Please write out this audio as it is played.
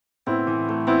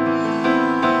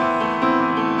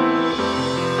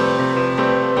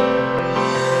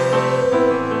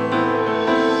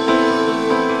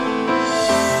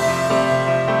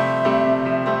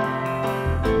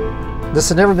This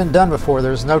had never been done before.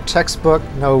 There's no textbook,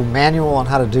 no manual on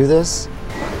how to do this.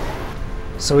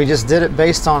 So we just did it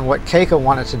based on what Keiko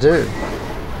wanted to do.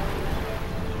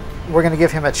 We're going to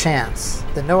give him a chance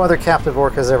that no other captive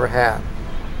orca has ever had.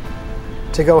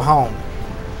 To go home,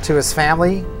 to his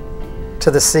family,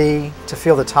 to the sea, to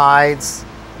feel the tides,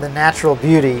 the natural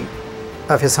beauty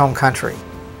of his home country.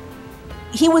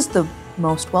 He was the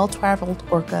most well-traveled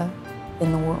orca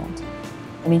in the world.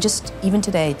 I mean, just even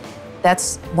today,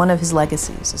 that's one of his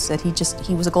legacies, is that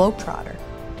he was a globetrotter.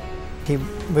 He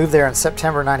moved there in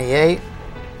September '98,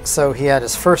 so he had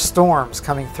his first storms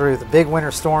coming through. The big winter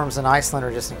storms in Iceland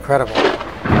are just incredible.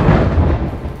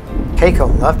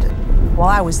 Keiko loved it. While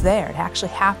I was there, it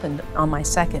actually happened on my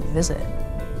second visit.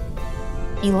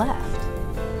 He left.